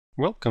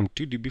Welcome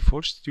to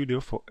dbForge Studio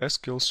for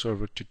SQL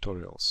Server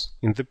tutorials.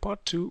 In the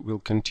part 2, we'll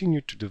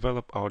continue to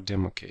develop our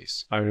demo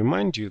case. I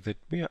remind you that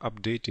we are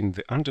updating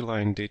the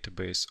underlying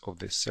database of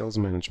the sales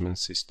management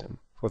system.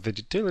 For the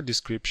detailed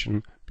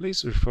description,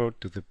 please refer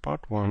to the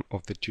part 1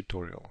 of the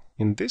tutorial.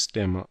 In this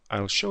demo,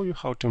 I'll show you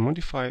how to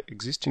modify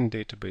existing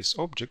database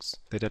objects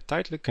that are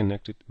tightly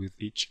connected with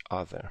each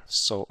other.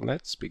 So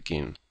let's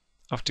begin.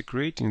 After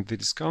creating the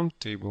discount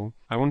table,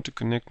 I want to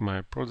connect my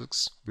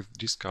products with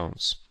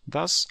discounts.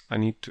 Thus, I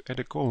need to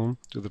add a column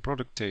to the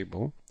product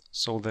table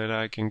so that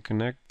I can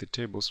connect the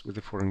tables with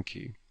a foreign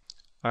key.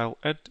 I'll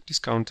add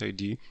discount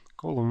ID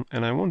column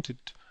and I want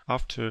it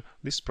after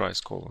list price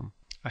column.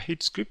 I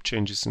hit script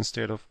changes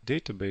instead of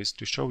database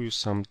to show you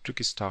some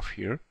tricky stuff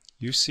here.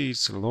 You see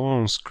it's a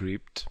long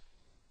script.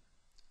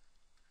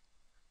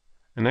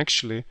 And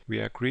actually, we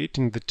are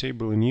creating the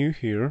table anew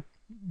here,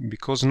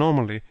 because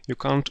normally you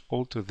can't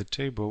alter the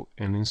table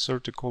and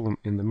insert a column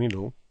in the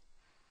middle.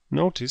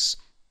 Notice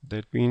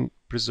that we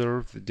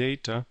preserve the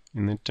data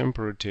in a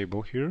temporary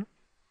table here.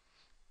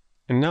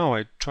 And now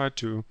I try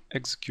to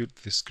execute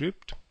the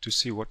script to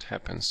see what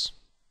happens.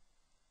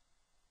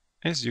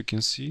 As you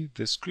can see,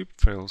 the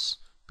script fails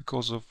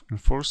because of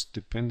enforced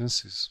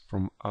dependencies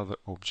from other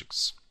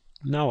objects.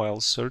 Now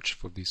I'll search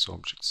for these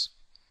objects.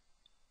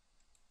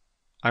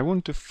 I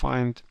want to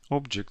find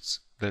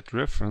objects that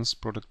reference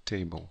product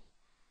table.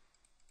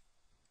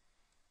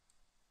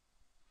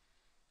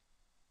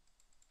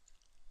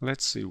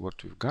 Let's see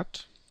what we've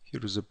got. Here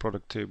is the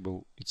product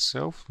table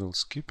itself. We'll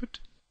skip it.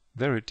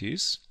 There it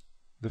is.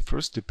 The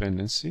first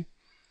dependency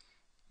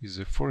is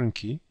a foreign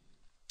key.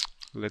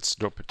 Let's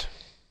drop it.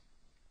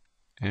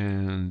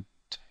 And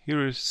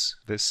here is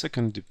the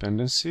second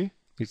dependency.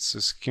 It's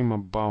a schema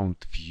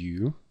bound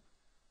view.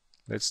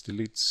 Let's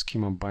delete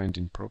schema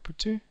binding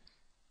property.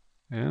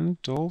 And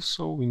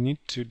also we need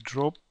to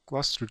drop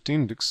class root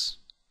index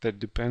that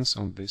depends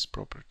on this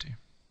property.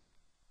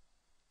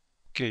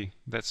 Okay,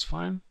 that's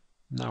fine.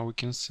 Now we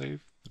can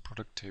save the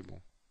product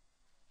table.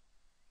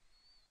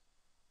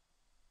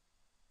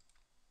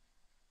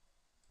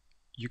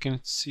 You can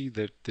see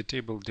that the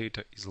table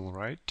data is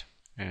alright,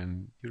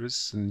 and here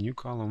is a new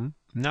column.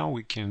 Now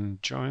we can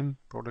join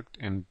product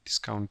and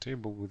discount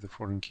table with the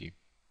foreign key.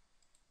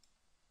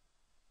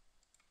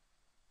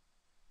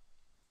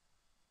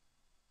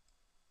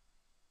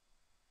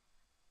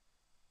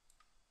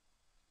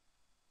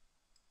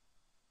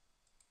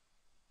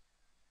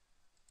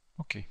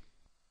 Okay.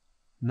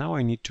 Now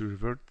I need to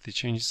revert the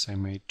changes I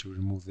made to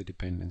remove the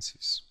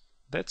dependencies.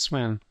 That's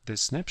when the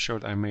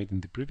snapshot I made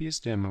in the previous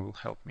demo will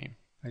help me.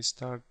 I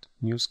start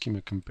new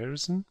schema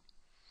comparison,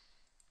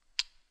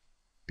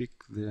 pick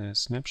the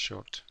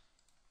snapshot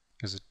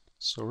as a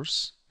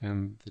source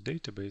and the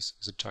database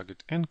as a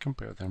target and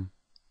compare them.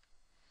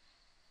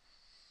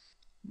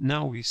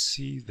 Now we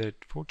see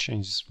that 4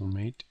 changes were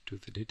made to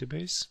the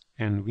database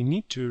and we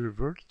need to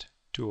revert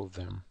 2 of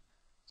them.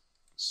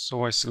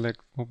 So I select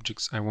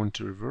objects I want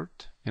to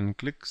revert and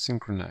click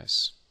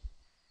Synchronize.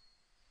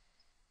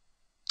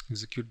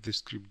 Execute the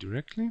script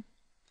directly.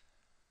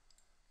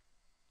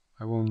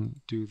 I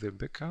won't do the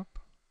backup.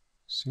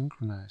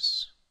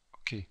 Synchronize.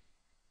 Okay.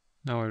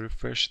 Now I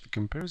refresh the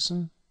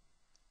comparison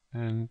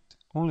and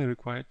only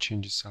required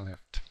changes are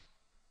left.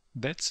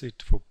 That's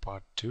it for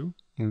part 2.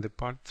 In the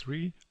part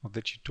 3 of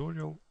the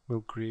tutorial,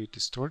 we'll create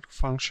a stored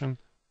function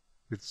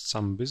with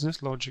some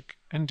business logic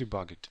and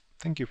debug it.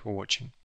 Thank you for watching.